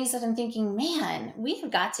these are things that I'm thinking, man, we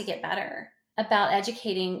have got to get better about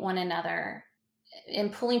educating one another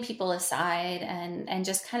and pulling people aside and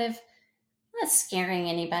just kind of not scaring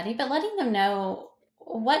anybody, but letting them know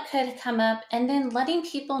what could come up and then letting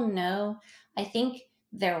people know, I think,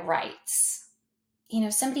 their rights.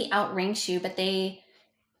 Somebody outranks you, but they,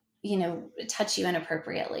 touch you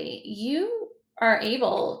inappropriately. You are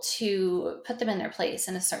able to put them in their place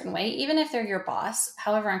in a certain way, even if they're your boss,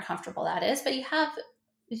 however uncomfortable that is. But you have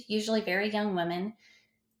usually very young women.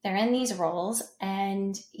 They're in these roles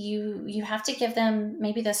and you have to give them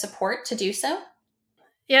maybe the support to do so.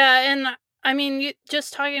 Yeah, and I mean,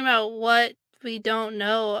 just talking about what we don't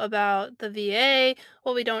know about the VA,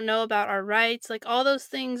 what we don't know about our rights, like all those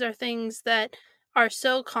things are things that are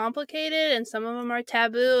so complicated, and some of them are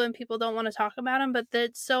taboo and people don't want to talk about them, but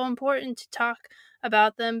it's so important to talk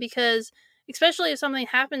about them because especially if something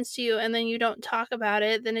happens to you and then you don't talk about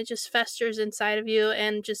it, then it just festers inside of you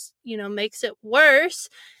and just, makes it worse.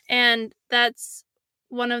 And that's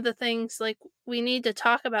one of the things, like, we need to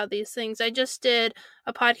talk about these things. I just did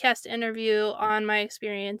a podcast interview on my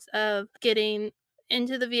experience of getting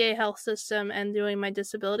into the VA health system and doing my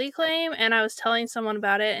disability claim, and I was telling someone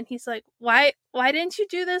about it and he's like, why didn't you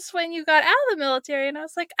do this when you got out of the military? And I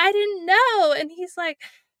was like, I didn't know. And he's like,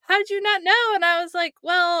 how'd you not know? And I was like,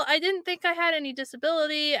 well, I didn't think I had any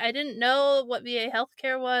disability. I didn't know what VA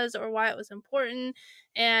healthcare was or why it was important.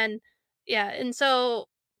 And yeah, and so,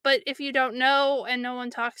 but if you don't know and no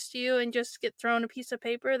one talks to you and just get thrown a piece of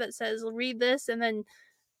paper that says read this, and then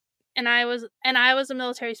and I was a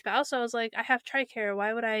military spouse, so I was like, I have TRICARE,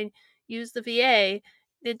 why would I use the VA?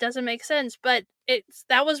 It doesn't make sense. But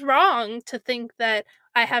that was wrong to think that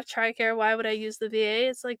I have TRICARE, why would I use the VA?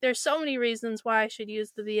 It's like there's so many reasons why I should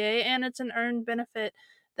use the VA, and it's an earned benefit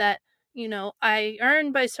that, I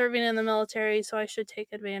earned by serving in the military, so I should take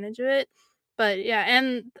advantage of it. But yeah,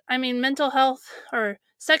 and I mean, mental health or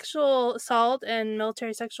sexual assault and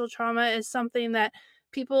military sexual trauma is something that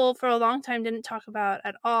people for a long time didn't talk about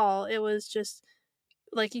at all. It was just,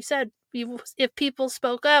 like you said, if people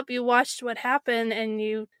spoke up, you watched what happened and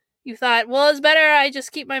you thought, well, it's better I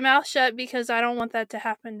just keep my mouth shut because I don't want that to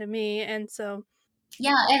happen to me. And so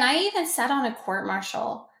Yeah, and I even sat on a court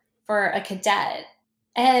martial for a cadet.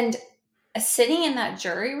 And sitting in that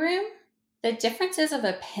jury room, the differences of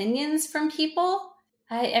opinions from people,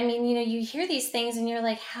 I mean, you hear these things and you're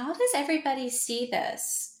like, how does everybody see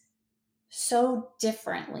this so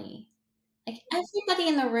differently? Like everybody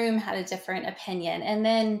in the room had a different opinion. And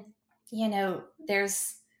then,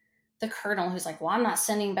 there's the colonel who's like, well, I'm not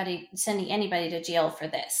sending anybody to jail for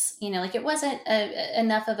this. Like it wasn't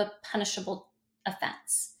enough of a punishable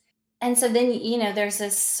offense. And so then, there's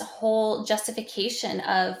this whole justification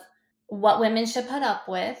of what women should put up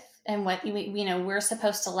with and what, we're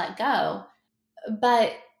supposed to let go.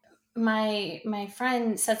 But my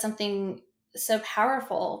friend said something so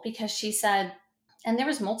powerful, because she said, and there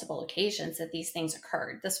was multiple occasions that these things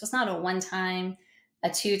occurred. This was not a one time, a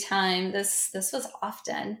two time. This was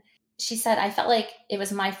often. She said, I felt like it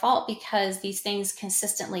was my fault because these things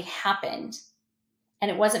consistently happened. And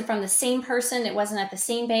it wasn't from the same person. It wasn't at the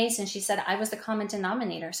same base. And she said, I was the common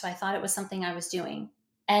denominator. So I thought it was something I was doing.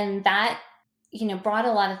 And that, brought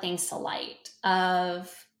a lot of things to light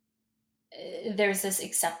of there's this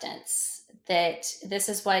acceptance that this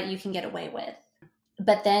is what you can get away with.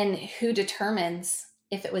 But then who determines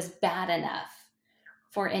if it was bad enough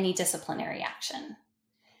for any disciplinary action?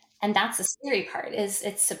 And that's the scary part, is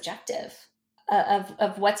it's subjective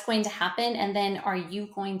of what's going to happen. And then are you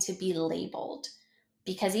going to be labeled?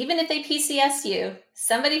 Because even if they PCS you,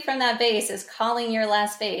 somebody from that base is calling your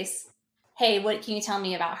last base. Hey, what can you tell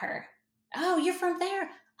me about her? Oh, you're from there.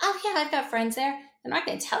 Oh yeah, I've got friends there. They're not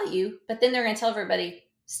going to tell you, but then they're going to tell everybody,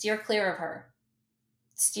 steer clear of her.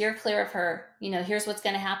 Steer clear of her. Here's what's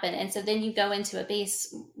going to happen. And so then you go into a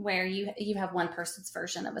base where you have one person's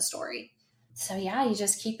version of a story. So yeah, you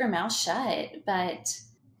just keep your mouth shut. But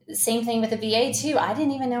same thing with the VA too. I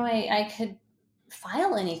didn't even know I could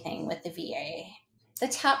file anything with the VA. The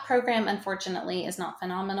TAP program, unfortunately, is not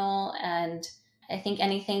phenomenal. And I think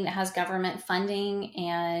anything that has government funding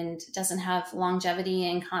and doesn't have longevity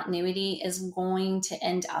and continuity is going to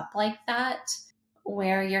end up like that,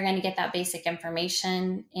 where you're going to get that basic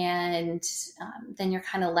information and then you're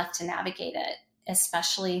kind of left to navigate it,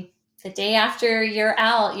 especially the day after you're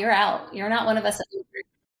out. You're not one of us.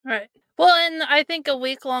 right. Well, and I think a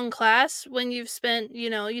week-long class, when you've spent,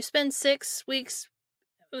 you spend 6 weeks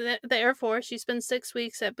the Air Force, you spend 6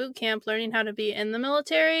 weeks at boot camp learning how to be in the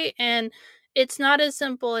military, and it's not as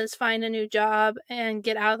simple as find a new job and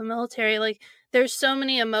get out of the military. Like, there's so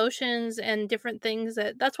many emotions and different things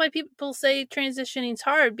that's why people say transitioning's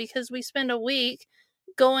hard, because we spend a week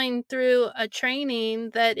going through a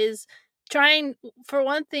training that is trying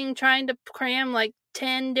to cram like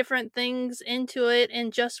 10 different things into it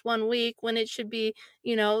in just 1 week, when it should be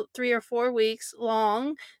 3 or 4 weeks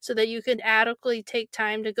long, so that you could adequately take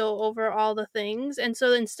time to go over all the things. And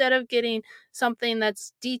so instead of getting something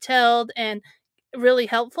that's detailed and really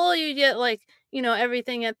helpful, you get like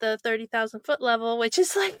everything at the 30,000 foot level, which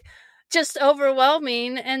is like just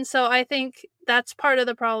overwhelming. And so I think that's part of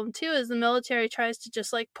the problem too, is the military tries to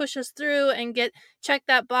just like push us through and check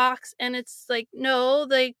that box, and it's like, no,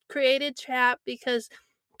 they created TAP because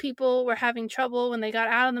people were having trouble when they got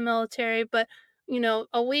out of the military. But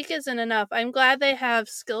a week isn't enough. I'm glad they have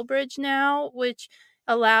SkillBridge now, which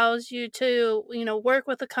allows you to work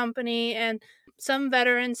with a company. And some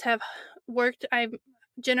veterans have worked.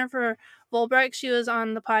 Jennifer Volbright, she was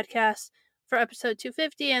on the podcast for episode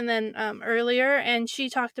 250 and then earlier, and she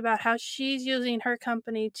talked about how she's using her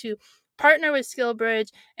company to partner with SkillBridge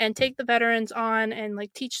and take the veterans on and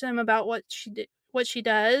like teach them about what she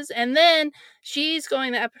does, and then she's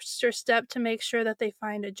going the extra step to make sure that they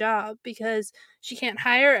find a job, because she can't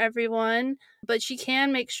hire everyone, but she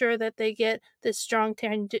can make sure that they get this strong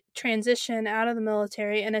transition out of the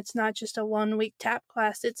military. And it's not just a 1 week TAP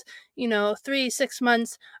class, it's 3-6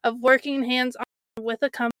 months of working hands on with a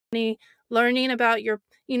company, learning about your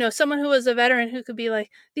someone who is a veteran who could be like,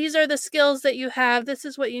 these are the skills that you have, this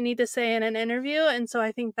is what you need to say in an interview. And so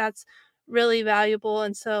I think that's really valuable.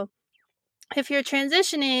 And so if you're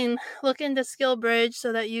transitioning, look into SkillBridge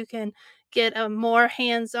so that you can get a more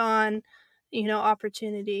hands-on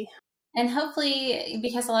opportunity. And hopefully,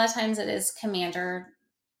 because a lot of times it is commander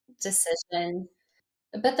decision,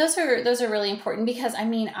 but those are really important, because I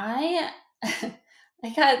mean, I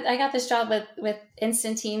I got this job with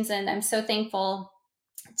Instant Teams, and I'm so thankful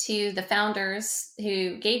to the founders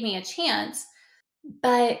who gave me a chance.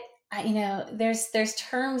 But there's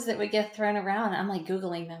terms that would get thrown around. I'm like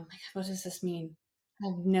Googling them. Like, what does this mean? I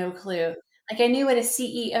have no clue. Like I knew what a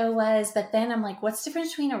CEO was, but then I'm like, what's the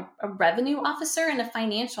difference between a revenue officer and a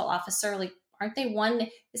financial officer? Like, aren't they one?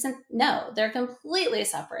 Isn't no, they're completely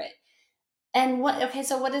separate. And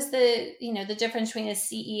so what is the difference between a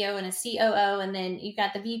CEO and a COO? And then you've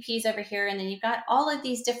got the VPs over here, and then you've got all of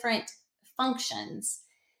these different functions.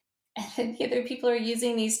 And the other people are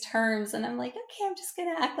using these terms, and I'm like, okay, I'm just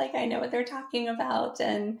going to act like I know what they're talking about.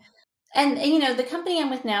 And the company I'm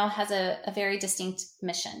with now has a very distinct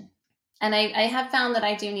mission. And I have found that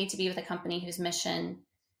I do need to be with a company whose mission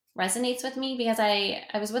resonates with me, because I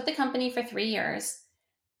was with the company for 3 years,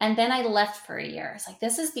 and then I left for a year. It's like,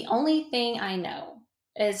 this is the only thing I know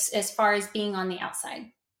as far as being on the outside.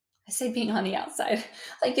 I say being on the outside,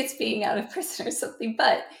 like it's being out of prison or something,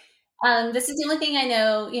 but this is the only thing I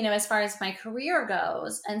know, as far as my career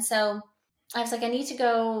goes. And so I was like, I need to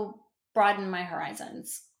go broaden my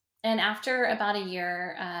horizons. And after about a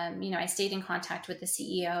year, I stayed in contact with the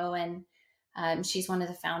CEO, and she's one of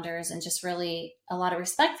the founders, and just really a lot of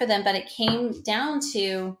respect for them. But it came down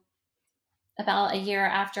to about a year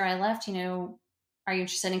after I left, are you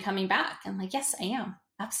interested in coming back? I'm like, yes, I am.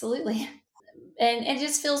 Absolutely. And it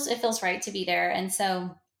feels right to be there. And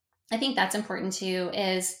so I think that's important too,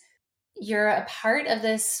 is you're a part of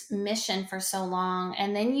this mission for so long,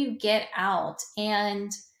 and then you get out,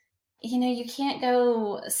 and you can't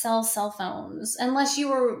go sell cell phones unless you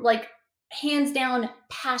were like hands down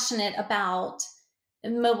passionate about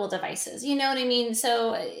mobile devices. You know what I mean?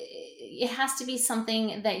 So it has to be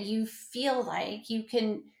something that you feel like you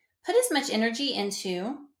can put as much energy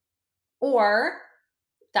into. Or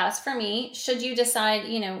that's for me, should you decide,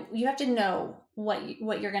 you have to know what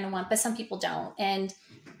you're going to want, but some people don't. And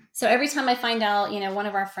so every time I find out, one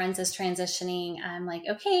of our friends is transitioning, I'm like,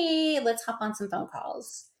 okay, let's hop on some phone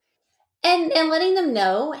calls, and letting them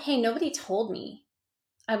know, hey, nobody told me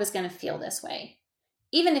I was going to feel this way.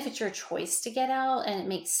 Even if it's your choice to get out and it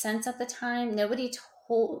makes sense at the time, nobody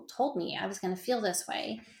told me I was going to feel this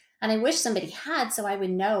way. And I wish somebody had, so I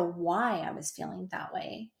would know why I was feeling that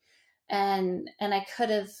way. And I could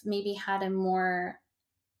have maybe had a more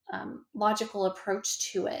logical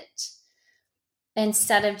approach to it,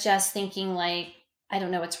 instead of just thinking like, I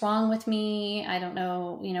don't know what's wrong with me. I don't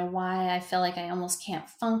know, why I feel like I almost can't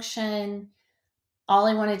function. All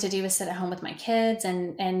I wanted to do was sit at home with my kids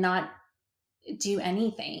and not do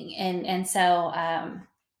anything. And so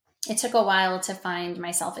it took a while to find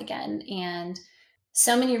myself again, and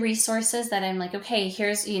so many resources that I'm like, okay,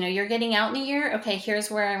 here's, you're getting out in a year. Okay, here's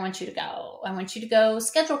where I want you to go. I want you to go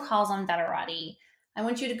schedule calls on Veterati. I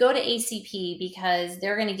want you to go to ACP, because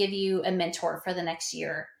they're going to give you a mentor for the next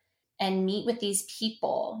year, and meet with these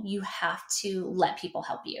people. You have to let people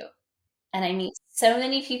help you. And I meet so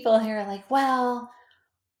many people who are like, well,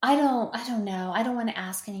 I don't know. I don't want to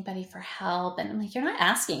ask anybody for help. And I'm like, you're not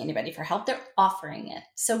asking anybody for help. They're offering it.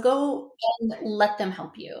 So go and let them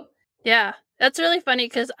help you. Yeah, that's really funny,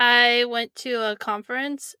 because I went to a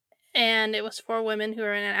conference, and it was for women who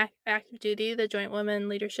are in active duty, the Joint Women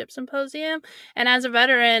Leadership Symposium. And as a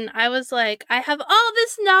veteran, I was like, I have all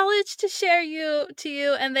this knowledge to share to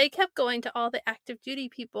you. And they kept going to all the active duty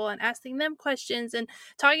people and asking them questions and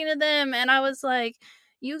talking to them. And I was like,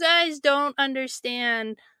 you guys don't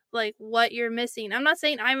understand like what you're missing. I'm not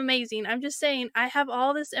saying I'm amazing. I'm just saying I have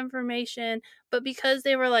all this information, but because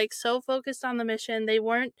they were like so focused on the mission, they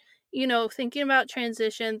weren't thinking about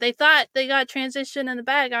transition. They thought they got transition in the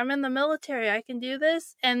bag. I'm in the military. I can do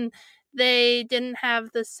this. And they didn't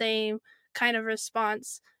have the same kind of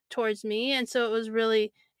response towards me. And so it was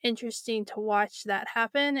really interesting to watch that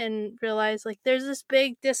happen and realize like there's this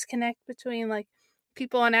big disconnect between like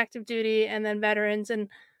people on active duty and then veterans. And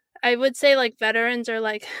I would say like veterans are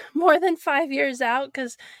like more than 5 years out,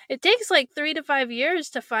 because it takes like 3 to 5 years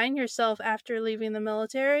to find yourself after leaving the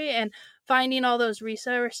military and finding all those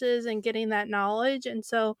resources and getting that knowledge. And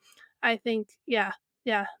so I think, yeah,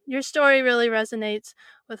 your story really resonates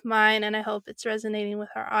with mine, and I hope it's resonating with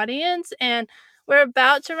our audience. And we're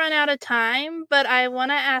about to run out of time, but I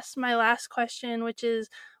want to ask my last question, which is,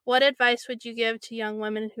 what advice would you give to young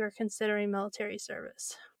women who are considering military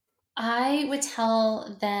service? I would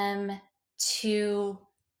tell them to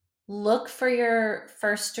look for your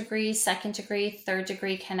first degree, second degree, third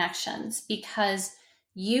degree connections, because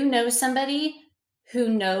you know somebody who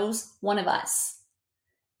knows one of us.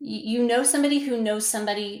 You know somebody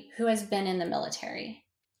who has been in the military.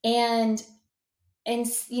 And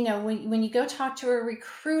when you go talk to a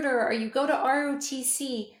recruiter or you go to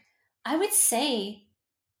ROTC, I would say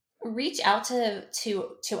reach out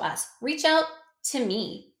to us. Reach out to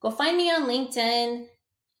me. Go find me on LinkedIn.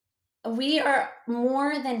 we are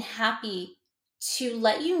more than happy to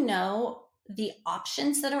let you know the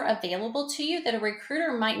options that are available to you that a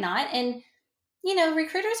recruiter might not. And,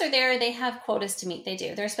 recruiters are there, they have quotas to meet. They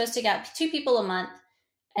do. They're supposed to get 2 people a month.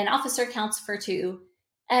 An officer counts for 2.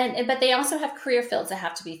 But they also have career fields that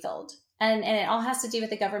have to be filled. And it all has to do with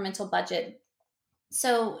the governmental budget.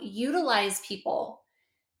 So utilize people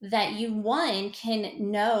that you, one,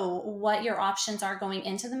 can know what your options are going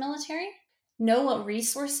into the military, know what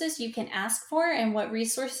resources you can ask for and what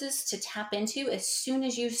resources to tap into as soon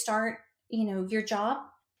as you start, your job.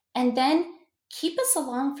 And then keep us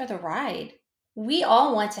along for the ride. We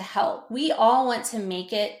all want to help. We all want to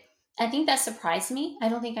make it. I think that surprised me. I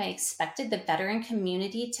don't think I expected the veteran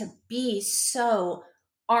community to be so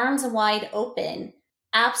arms wide open.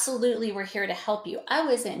 Absolutely, we're here to help you. I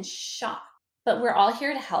was in shock, but we're all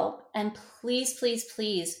here to help. And please, please,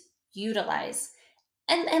 please utilize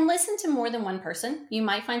and listen to more than one person. You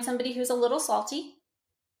might find somebody who's a little salty.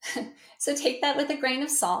 So take that with a grain of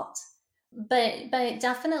salt. But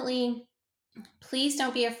definitely, please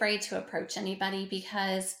don't be afraid to approach anybody,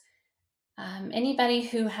 because anybody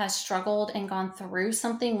who has struggled and gone through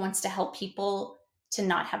something wants to help people to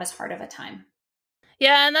not have as hard of a time.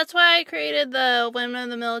 Yeah, and that's why I created the Women of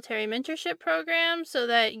the Military Mentorship Program, so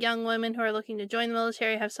that young women who are looking to join the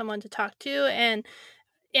military have someone to talk to.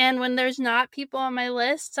 And when there's not people on my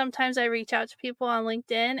list, sometimes I reach out to people on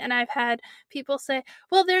LinkedIn, and I've had people say,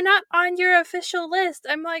 well, they're not on your official list.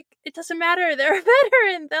 I'm like, it doesn't matter. They're a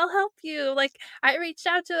veteran. They'll help you. Like, I reached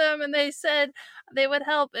out to them and they said they would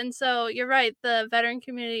help. And so you're right. The veteran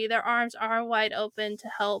community, their arms are wide open to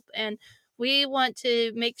help. And we want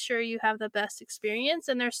to make sure you have the best experience.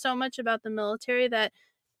 And there's so much about the military that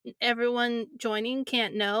everyone joining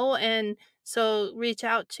can't know. And so reach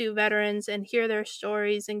out to veterans and hear their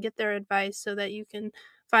stories and get their advice so that you can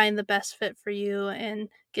find the best fit for you and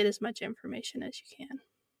get as much information as you can.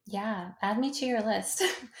 Yeah, add me to your list.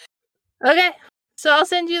 Okay. So I'll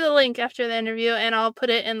send you the link after the interview and I'll put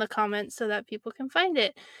it in the comments so that people can find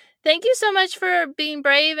it. Thank you so much for being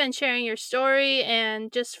brave and sharing your story,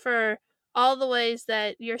 and just for all the ways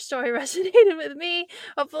that your story resonated with me.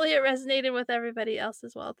 Hopefully it resonated with everybody else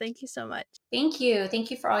as well. Thank you so much. Thank you.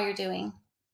 Thank you for all you're doing.